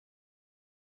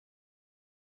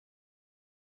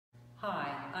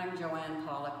Hi, I'm Joanne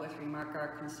Pollock with Remark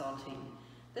Art Consulting.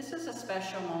 This is a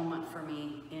special moment for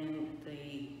me in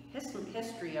the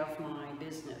history of my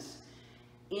business,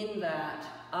 in that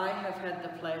I have had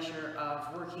the pleasure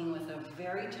of working with a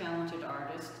very talented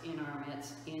artist in our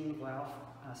midst in Guelph,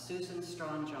 Susan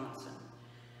Strachan.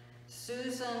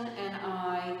 Susan and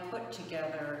I put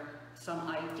together some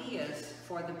ideas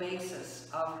for the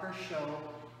basis of her show,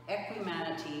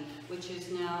 EQUIMANITY, which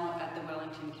is now at the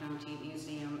Wellington County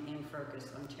Museum in Fergus,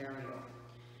 Ontario.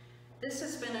 This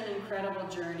has been an incredible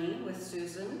journey with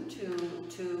Susan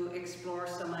to explore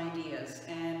some ideas,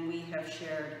 and we have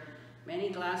shared many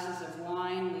glasses of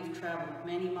wine, we've traveled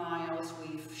many miles,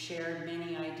 we've shared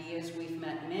many ideas, we've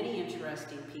met many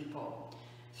interesting people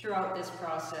throughout this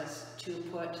process to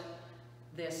put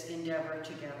this endeavor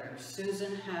together.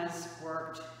 Susan has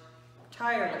worked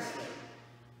tirelessly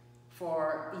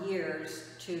for years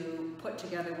to put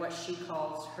together what she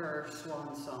calls her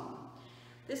swan song.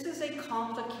 This is a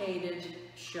complicated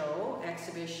show,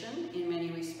 exhibition in many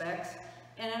respects,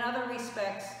 and in other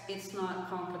respects it's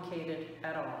not complicated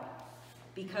at all.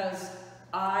 Because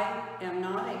I am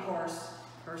not a horse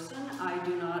person, I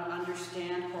do not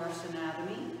understand horse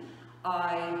anatomy,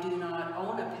 I do not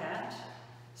own a pet,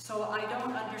 so I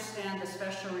don't understand the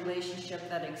special relationship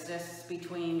that exists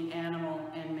between animal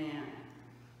and man.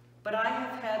 But I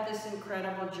have had this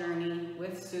incredible journey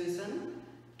with Susan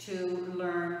to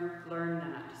learn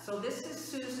that. So this is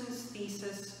Susan's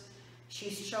thesis.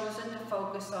 She's chosen to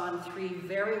focus on three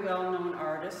very well-known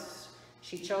artists.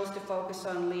 She chose to focus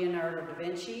on Leonardo da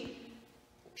Vinci.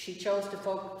 She chose to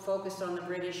focus on the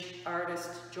British artist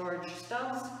George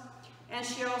Stubbs. And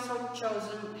she also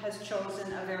has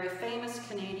chosen a very famous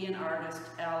Canadian artist,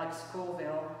 Alex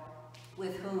Colville,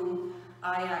 with whom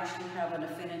I actually have an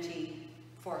affinity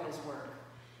for his work.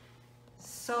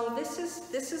 So this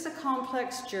is a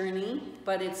complex journey,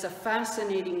 but it's a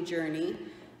fascinating journey.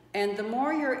 And the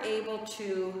more you're able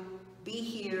to be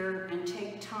here and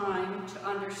take time to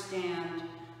understand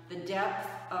the depth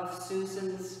of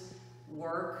Susan's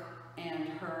work and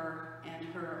her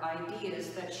ideas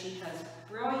that she has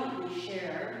brilliantly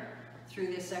shared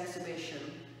through this exhibition,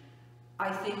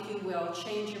 I think you will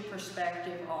change your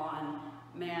perspective on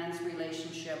man's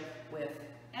relationship with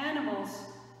animals,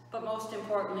 but most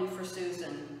importantly for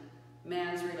Susan,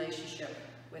 man's relationship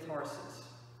with horses.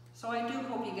 So I do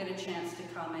hope you get a chance to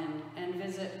come in and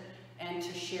visit and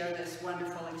to share this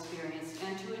wonderful experience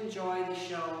and to enjoy the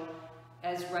show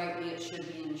as rightly it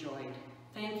should be enjoyed.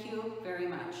 Thank you very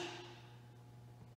much.